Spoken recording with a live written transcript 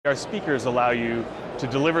Our speakers allow you to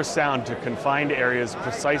deliver sound to confined areas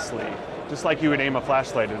precisely, just like you would aim a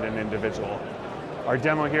flashlight at an individual. Our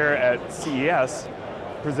demo here at CES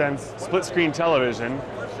presents split-screen television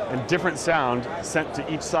and different sound sent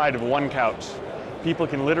to each side of one couch. People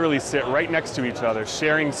can literally sit right next to each other,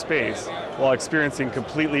 sharing space, while experiencing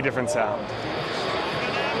completely different sound.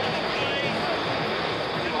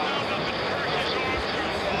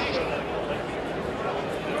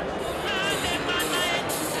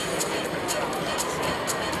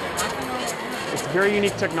 It's very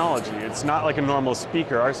unique technology. It's not like a normal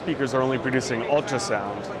speaker. Our speakers are only producing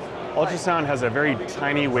ultrasound. Ultrasound has a very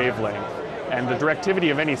tiny wavelength, and the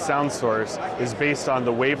directivity of any sound source is based on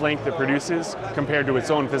the wavelength it produces compared to its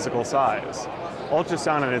own physical size.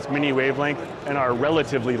 Ultrasound and its mini wavelength and our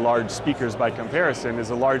relatively large speakers by comparison is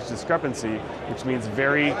a large discrepancy, which means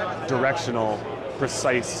very directional,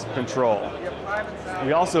 precise control.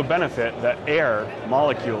 We also benefit that air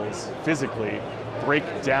molecules physically break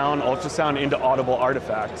down ultrasound into audible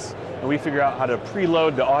artifacts, and we figure out how to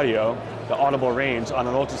preload the audio, the audible range, on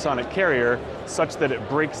an ultrasonic carrier such that it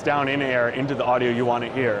breaks down in air into the audio you want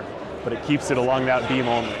to hear, but it keeps it along that beam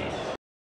only.